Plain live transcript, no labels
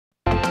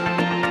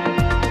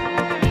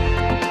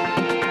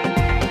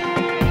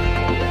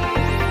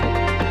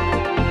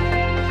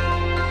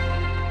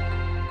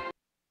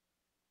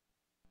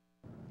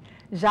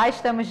Já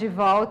estamos de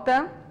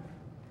volta.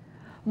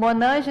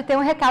 Monange tem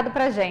um recado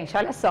pra gente,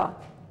 olha só.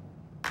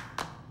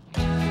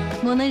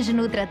 Monange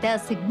nutre até a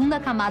segunda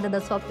camada da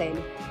sua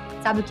pele.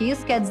 Sabe o que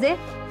isso quer dizer?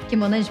 Que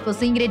Monange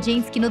possui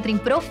ingredientes que nutrem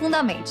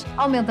profundamente,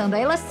 aumentando a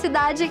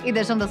elasticidade e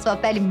deixando a sua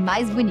pele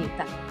mais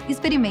bonita.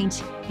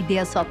 Experimente e dê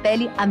à sua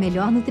pele a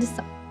melhor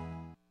nutrição.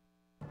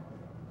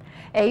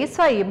 É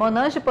isso aí,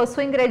 Monange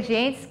possui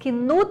ingredientes que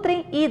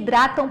nutrem e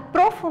hidratam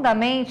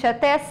profundamente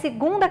até a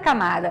segunda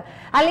camada,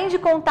 além de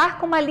contar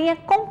com uma linha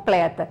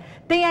completa.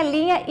 Tem a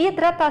linha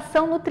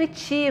hidratação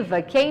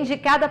nutritiva, que é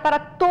indicada para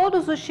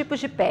todos os tipos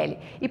de pele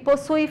e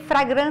possui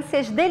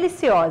fragrâncias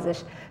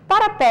deliciosas.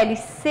 Para peles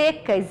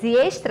secas e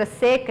extra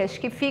secas,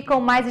 que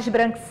ficam mais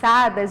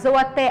esbranquiçadas ou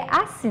até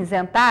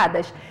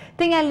acinzentadas,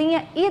 tem a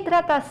linha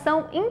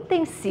hidratação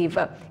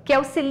intensiva, que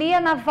auxilia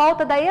na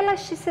volta da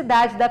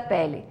elasticidade da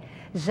pele.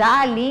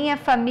 Já a linha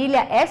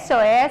família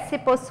SOS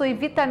possui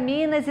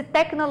vitaminas e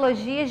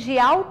tecnologias de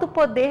alto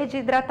poder de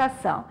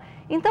hidratação.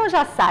 Então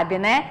já sabe,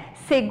 né?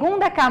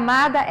 Segunda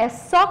camada é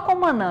só com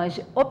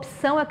Monange.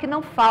 Opção é que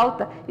não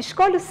falta.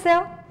 Escolha o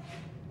seu.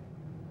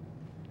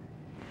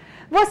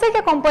 Você que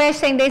acompanha as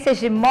tendências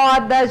de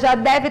moda já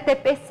deve ter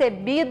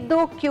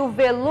percebido que o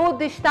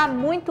veludo está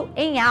muito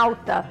em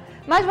alta.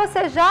 Mas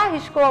você já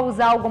arriscou a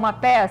usar alguma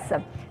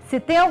peça? Se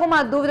tem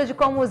alguma dúvida de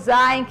como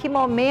usar, em que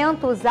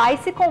momento usar e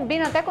se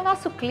combina até com o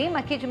nosso clima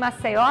aqui de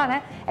Maceió,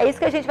 né? É isso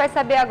que a gente vai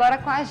saber agora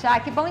com a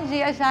Jaque. Bom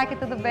dia, Jaque,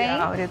 tudo bem?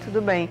 Áurea,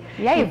 tudo bem.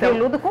 E aí, então,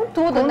 veludo com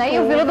tudo, né? E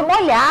o veludo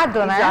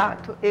molhado, né?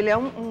 Exato. Ele é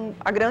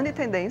a grande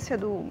tendência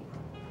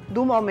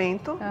do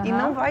momento e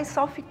não vai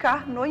só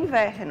ficar no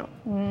inverno.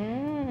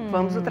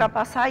 Vamos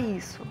ultrapassar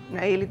isso,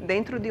 né? Ele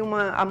dentro de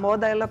a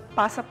moda ela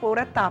passa por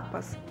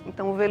etapas.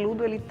 Então o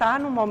veludo ele tá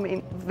no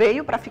momento,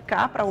 veio para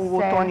ficar para o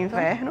outono e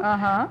inverno,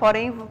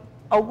 porém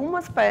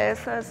algumas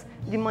peças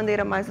de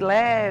maneira mais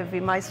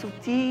leve, mais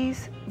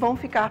sutis, vão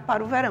ficar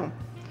para o verão.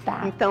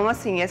 Tá. Então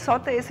assim, é só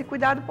ter esse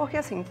cuidado porque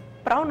assim,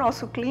 para o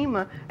nosso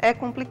clima é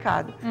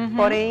complicado.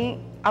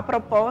 Porém, a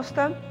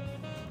proposta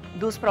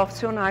dos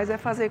profissionais é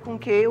fazer com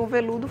que o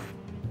veludo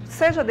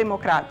seja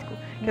democrático,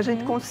 que a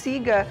gente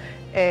consiga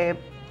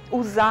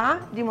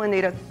usar de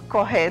maneira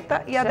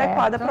correta e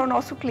adequada para o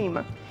nosso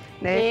clima.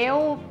 Né?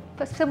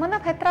 Semana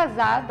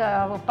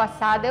retrasada,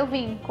 passada, eu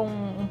vim com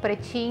um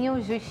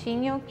pretinho,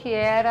 justinho, que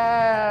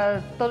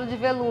era todo de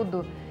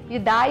veludo. E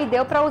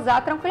deu para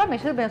usar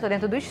tranquilamente. Tudo bem, eu estou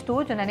dentro do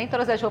estúdio, né? Nem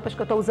todas as roupas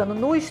que eu estou usando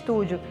no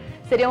estúdio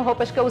seriam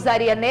roupas que eu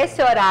usaria nesse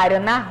horário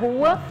na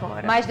rua,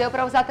 mas deu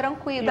para usar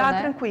tranquilo, Dá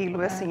né?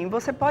 tranquilo, assim,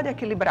 você pode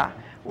equilibrar.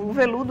 O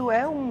veludo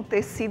é um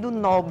tecido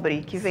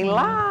nobre, que vem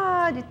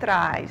lá de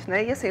trás,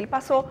 né? E assim, ele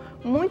passou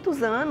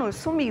muitos anos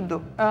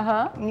sumido.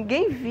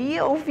 Ninguém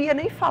via, ouvia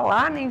nem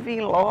falar, nem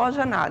via em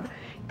loja, nada.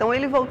 Então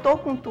ele voltou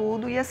com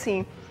tudo e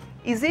assim,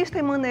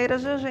 existem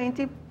maneiras de a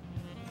gente,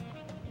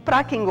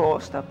 para quem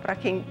gosta, para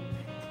quem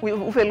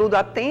o veludo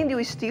atende o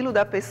estilo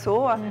da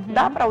pessoa,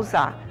 dá para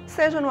usar.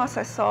 Seja no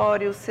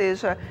acessório,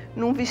 seja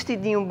num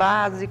vestidinho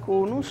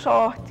básico, num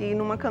short,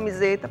 numa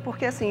camiseta,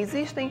 porque assim,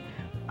 existem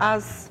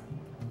as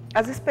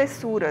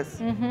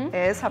espessuras,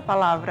 é essa a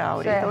palavra,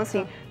 Áurea. Então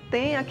assim,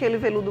 tem aquele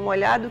veludo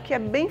molhado que é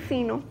bem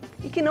fino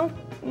e que não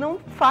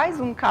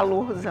faz um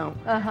calorzão.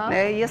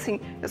 Né? E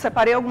assim, eu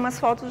separei algumas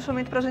fotos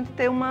justamente para a gente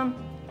ter uma...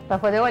 Para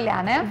poder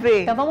olhar, né?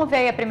 Ver. Então vamos ver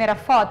aí a primeira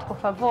foto, por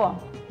favor?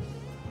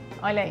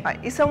 Olha aí.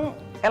 Isso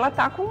ela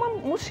tá com uma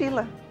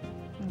mochila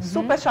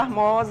super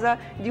charmosa,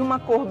 de uma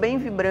cor bem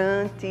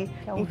vibrante.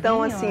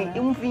 Então, vinho, assim, né?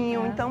 um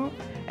vinho. Então,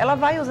 ela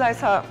vai usar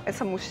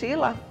essa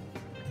mochila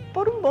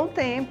por um bom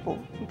tempo,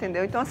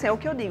 entendeu? Então, assim, é o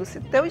que eu digo, se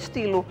teu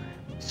estilo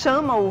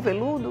chama o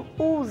veludo,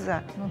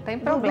 usa. Não tem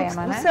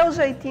problema, né? Do seu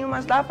jeitinho,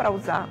 mas dá para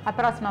usar. A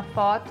próxima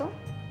foto.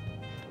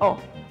 Ó.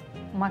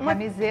 Uma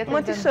camiseta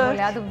uma t-shirt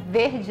molhado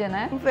verde,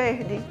 né? Um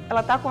verde.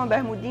 Ela tá com uma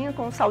bermudinha,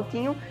 com um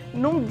saltinho.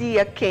 Num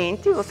dia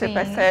quente, você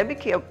percebe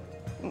que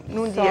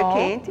num dia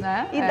quente,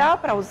 né? E dá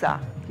para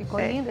usar. Ficou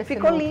lindo esse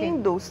Ficou look.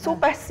 lindo,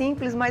 super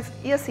simples, mas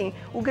e assim,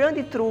 o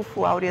grande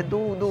trunfo, Áurea,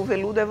 do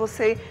veludo é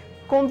você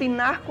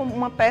combinar com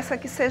uma peça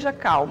que seja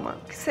calma,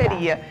 que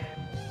seria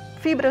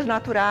fibras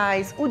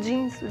naturais, o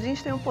jeans. O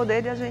jeans tem o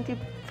poder de a gente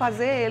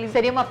fazer ele...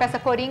 Seria uma peça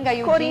coringa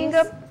e o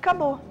coringa, jeans?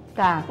 acabou.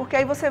 Tá. Porque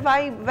aí você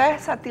vai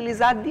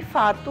versatilizar de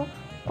fato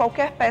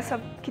qualquer peça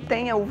que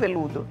tenha o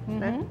veludo.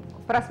 Né?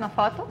 Próxima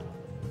foto.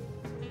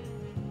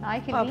 Ai,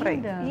 que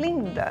linda.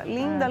 Linda,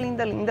 linda,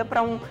 linda, linda.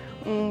 Para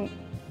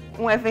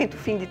um evento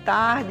fim de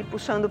tarde,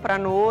 puxando para a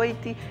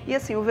noite. E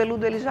assim, o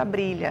veludo ele já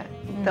brilha.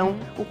 Então,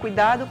 o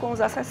cuidado com os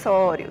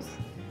acessórios.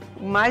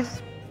 O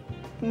mais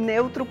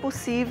neutro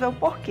possível.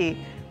 Por quê?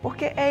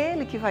 Porque é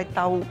ele que vai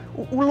estar, o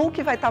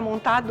look vai estar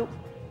montado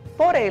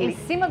por ele.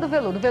 Em cima do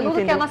veludo. O veludo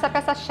que é a nossa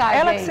peça-chave.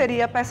 Ela que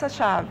seria a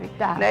peça-chave.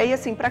 Tá. Né? E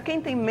assim, para quem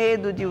tem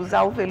medo de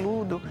usar o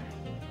veludo,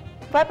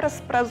 vai para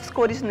as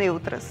cores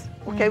neutras.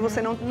 Porque aí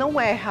você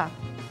não erra.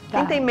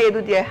 Quem tem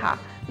medo de errar,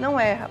 não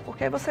erra,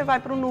 porque aí você vai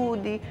para o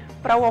nude,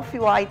 para o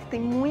off-white, tem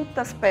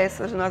muitas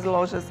peças nas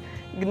lojas,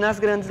 nas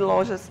grandes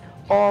lojas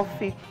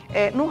off,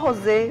 no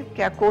rosé,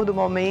 que é a cor do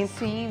momento.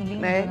 Sim, lindo,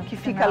 né? Que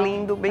fica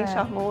lindo, bem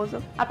charmoso.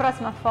 A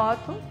próxima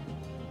foto.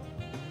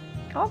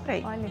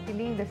 Ok. Olha que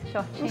lindo esse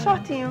shortinho. Um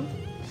shortinho,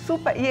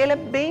 super. E ele é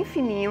bem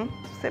fininho,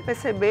 se você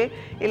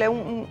perceber, ele é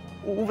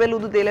o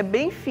veludo dele é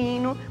bem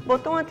fino.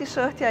 Botou uma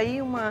t-shirt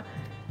aí, Um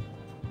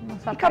e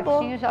acabou.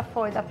 sapatinho já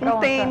foi, tá pronta. Um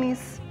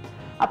tênis.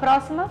 A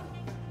próxima.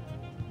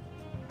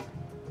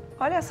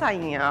 Olha a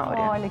sainha,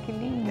 Áurea. Olha que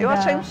linda. Eu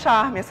achei um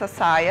charme essa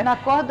saia. Na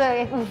cor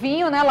do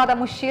vinho, né, lá da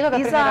mochila da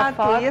primeira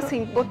foto. Exato, e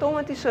assim, botou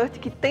uma t-shirt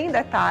que tem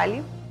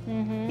detalhe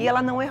e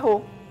ela não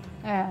errou.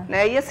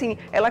 Né? E assim,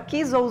 ela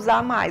quis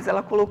ousar mais,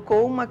 ela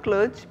colocou uma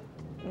clutch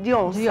de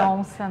onça. De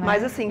onça, né?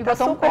 Mas assim, e tá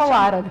botou super um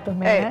colar ali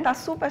também, né? Tá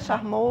super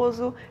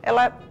charmoso.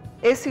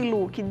 Esse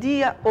look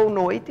dia ou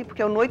noite,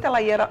 porque à noite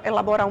ela ia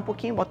elaborar um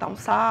pouquinho, botar um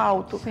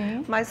salto,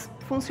 Sim. mas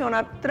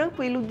funciona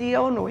tranquilo dia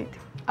ou noite.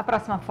 A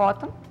próxima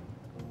foto.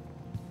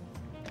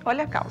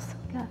 Olha a calça.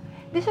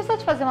 Deixa eu só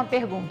te fazer uma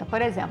pergunta.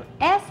 Por exemplo,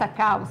 essa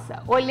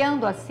calça,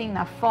 olhando assim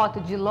na foto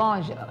de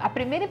longe, a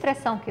primeira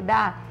impressão que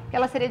dá é que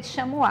ela seria de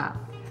chamois.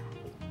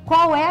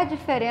 Qual é a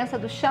diferença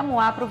do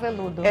chamois para o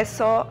veludo? É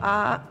só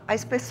a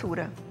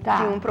espessura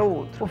de um para o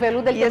outro. O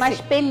veludo ele tem mais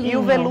pelinho. E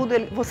o veludo,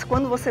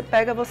 quando você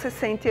pega, você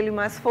sente ele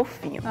mais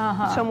fofinho.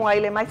 O chamois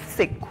ele é mais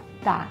seco.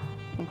 Tá.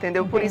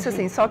 Entendeu? Por isso,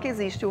 assim, só que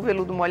existe o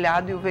veludo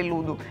molhado e o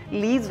veludo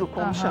liso,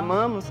 como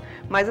chamamos,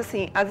 mas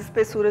assim, as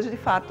espessuras de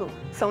fato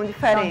são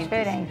diferentes. São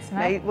diferentes,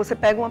 né? E você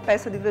pega uma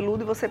peça de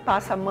veludo e você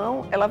passa a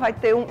mão, ela vai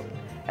ter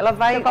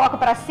Você coloca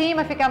para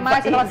cima, fica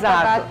mais, você coloca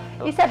para baixo.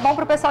 Isso é bom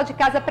para o pessoal de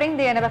casa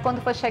aprender, né? Para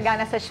quando for chegar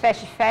nessas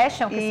fast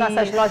fashion, que são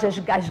essas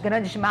lojas, as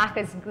grandes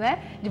marcas, né?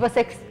 De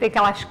você ter que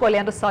ir lá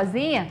escolhendo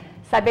sozinha,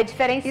 saber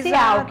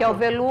diferenciar o que é o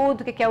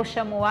veludo, o que é o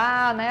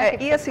chamois, né?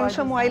 E assim, o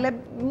chamois ele é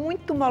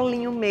muito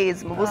molinho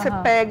mesmo. Você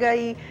pega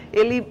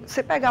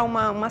você pegar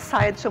uma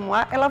saia de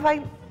chamois, ela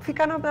vai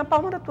ficar na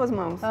palma das tuas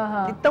mãos.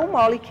 De tão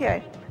mole que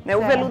é. Né?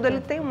 O veludo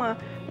ele tem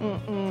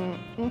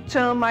um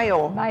tchan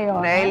maior,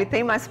 né? Ele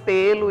tem mais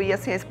pelo e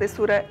assim a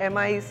espessura é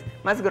mais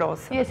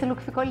grossa. E esse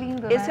look ficou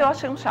lindo, Esse eu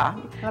achei um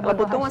charme. Ela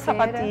botou uma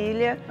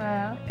sapatilha,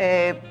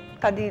 é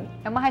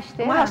uma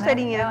rasteira, uma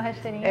rasteirinha, né? É uma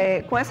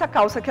rasteirinha. Com essa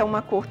calça que é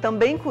uma cor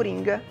também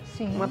coringa,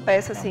 uma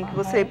peça assim que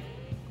você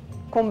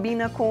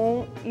combina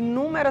com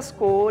inúmeras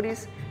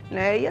cores,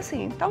 né? E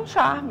assim, tá um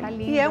charme.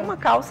 E é uma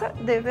calça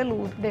de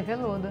veludo. De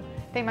veludo.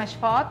 Tem mais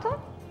foto?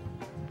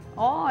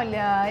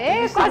 Olha,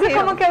 quase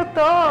como que eu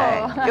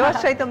tô! Eu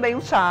achei também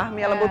um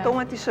charme. Ela botou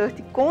uma t-shirt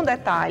com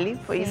detalhe,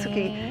 foi isso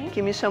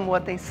que me chamou a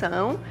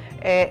atenção.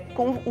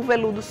 Com o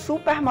veludo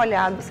super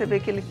molhado, você vê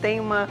que ele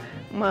tem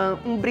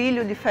um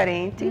brilho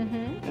diferente,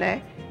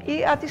 né?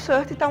 E a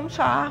t-shirt tá um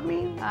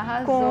charme,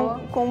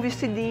 com um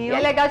vestidinho. E é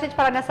legal a gente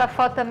falar nessa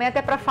foto também,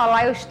 até para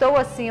falar, eu estou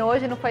assim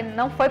hoje,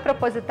 não foi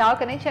proposital,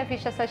 que eu nem tinha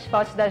visto essas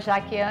fotos da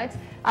Jaque antes.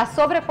 A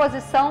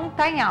sobreposição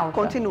tá em alta.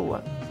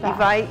 Continua,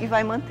 e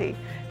vai manter.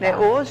 Né?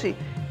 Hoje,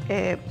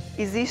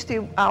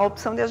 existe a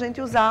opção de a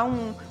gente usar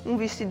um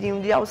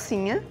vestidinho de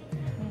alcinha,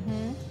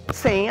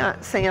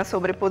 sem a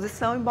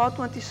sobreposição, e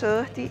bota uma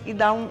t-shirt e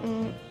dá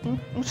um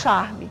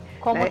charme.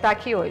 Como tá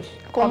aqui hoje.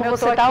 Como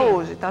você tá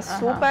hoje, tá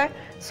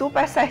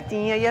super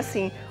certinha. E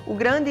assim, o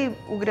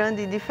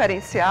grande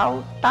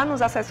diferencial tá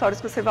nos acessórios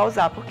que você vai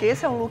usar, porque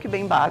esse é um look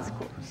bem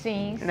básico.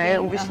 Sim, né?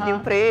 Um vestidinho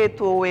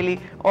preto, ou ele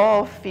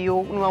off,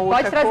 ou numa outra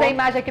Pode trazer cor. a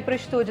imagem aqui pro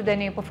estúdio,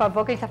 Deninho, por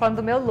favor, que a gente tá falando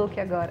do meu look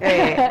agora.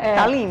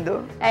 Tá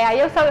lindo. Aí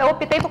eu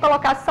optei por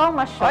colocar só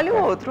uma choker. Olha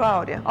o outro,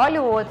 Áurea.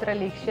 Olha o outro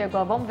ali que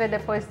chegou, vamos ver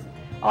depois.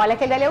 Olha,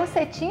 aquele ali é um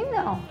cetim,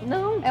 não?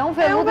 Não. É um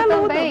veludo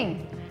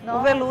também. Nossa.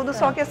 O veludo,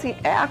 só que assim,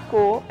 é a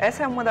cor,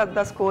 essa é uma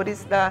das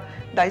cores da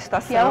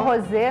estação. Que é o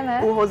rosé,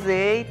 né? O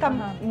rosé, e tá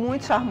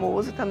muito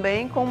charmoso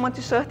também, com uma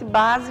t-shirt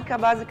básica,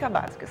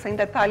 sem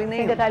detalhe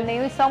nenhum. Sem detalhe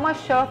nenhum, e só uma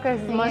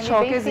chokerzinha. Uma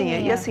chokerzinha.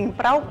 E assim,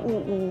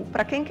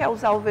 pra quem quer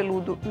usar o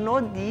veludo no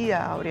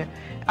dia, Áurea,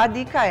 a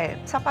dica é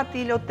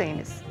sapatilha ou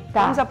tênis.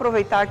 Vamos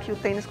aproveitar que o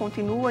tênis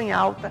continua em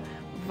alta,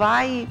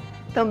 vai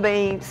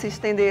também se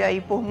estender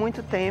aí por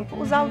muito tempo,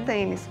 usar o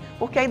tênis,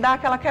 porque aí dá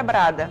aquela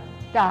quebrada.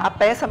 A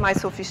peça mais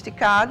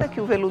sofisticada,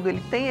 que o veludo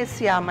ele tem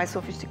esse ar mais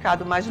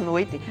sofisticado mais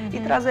noite, e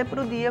trazer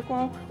para o dia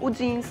com o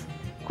jeans,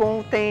 com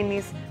o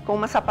tênis, com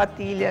uma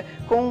sapatilha,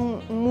 com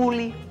um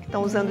mule, que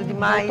estão usando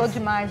demais. Voltou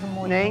demais o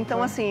mule. Né?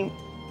 Então, assim,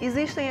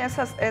 existem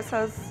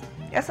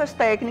essas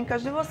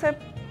técnicas de você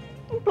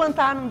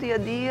implantar no dia a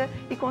dia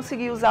e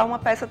conseguir usar uma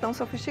peça tão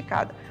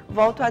sofisticada.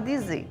 Volto a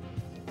dizer,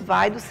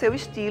 vai do seu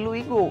estilo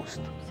e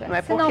gosto. Não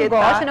é se porque não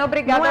gosta, não é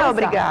obrigado não a usar. Não é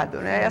obrigado,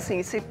 né?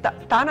 Assim, se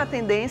tá na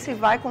tendência e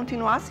vai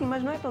continuar assim,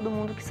 mas não é todo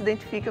mundo que se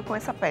identifica com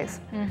essa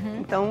peça.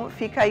 Então,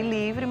 fica aí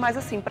livre, mas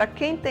assim, para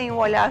quem tem um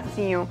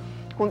olharzinho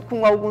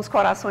com alguns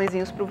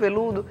coraçõezinhos pro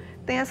veludo,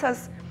 tem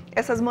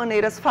essas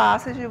maneiras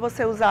fáceis de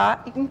você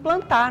usar e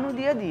implantar no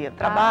dia a dia.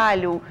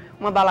 Trabalho,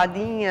 uma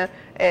baladinha,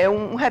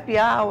 um happy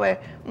hour,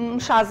 um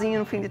chazinho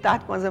no fim de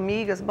tarde com as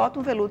amigas, bota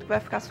um veludo que vai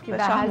ficar super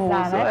charmoso.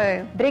 Arrasar,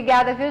 né?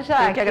 Obrigada, viu,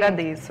 Jaque? Eu que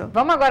agradeço.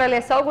 Vamos agora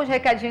ler só alguns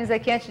recadinhos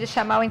aqui antes de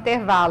chamar o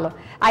intervalo.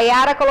 A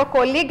Yara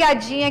colocou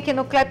ligadinha aqui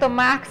no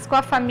Cletomarx com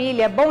a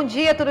família. Bom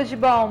dia, tudo de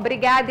bom.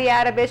 Obrigada,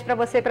 Yara. Beijo para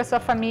você e para sua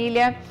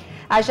família.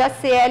 A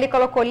Jaciele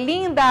colocou,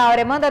 linda,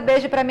 Áurea, manda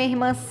beijo para minha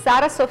irmã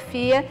Sara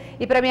Sofia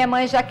e para minha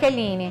mãe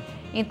Jaqueline.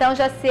 Então,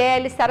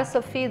 Jaciele, Sara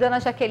Sofia e Dona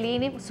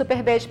Jaqueline,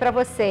 super beijo para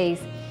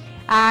vocês.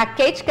 A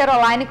Kate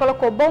Caroline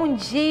colocou, bom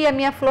dia,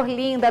 minha flor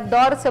linda,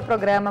 adoro o seu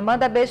programa.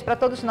 Manda beijo para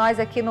todos nós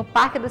aqui no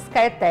Parque dos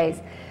Caetés.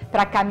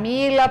 Para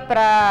Camila,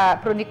 para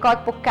o Nicole,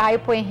 para o Caio,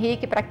 para o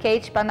Henrique, para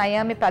Kate, para a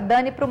Nayame, para a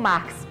Dani e para o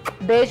Marcos.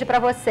 Beijo para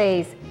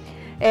vocês.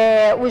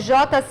 O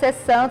JC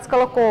Santos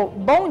colocou,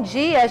 bom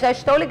dia, já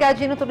estou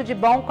ligadinho no Tudo de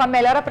Bom com a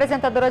melhor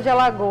apresentadora de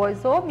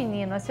Alagoas. Ô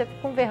menino, você fica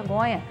com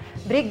vergonha.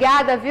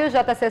 Obrigada, viu,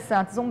 JC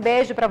Santos? Um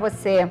beijo para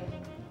você.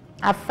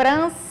 A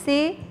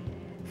Francine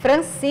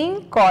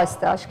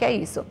Costa, acho que é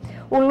isso.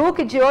 O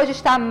look de hoje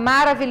está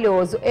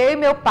maravilhoso. Eu e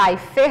meu pai,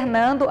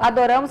 Fernando,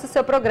 adoramos o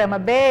seu programa.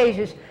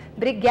 Beijos.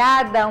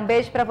 Obrigada, um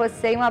beijo para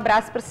você e um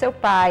abraço para o seu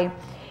pai.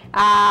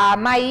 A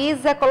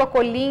Maísa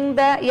colocou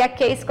linda e a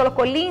Casey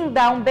colocou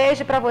linda, um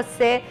beijo para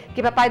você,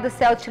 que Papai do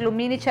Céu te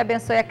ilumine e te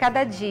abençoe a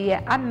cada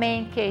dia.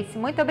 Amém, Casey,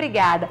 muito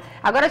obrigada.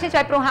 Agora a gente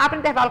vai para um rápido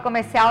intervalo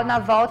comercial, na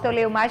volta eu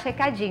leio mais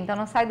recadinho, então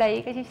não sai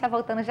daí que a gente está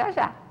voltando já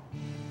já.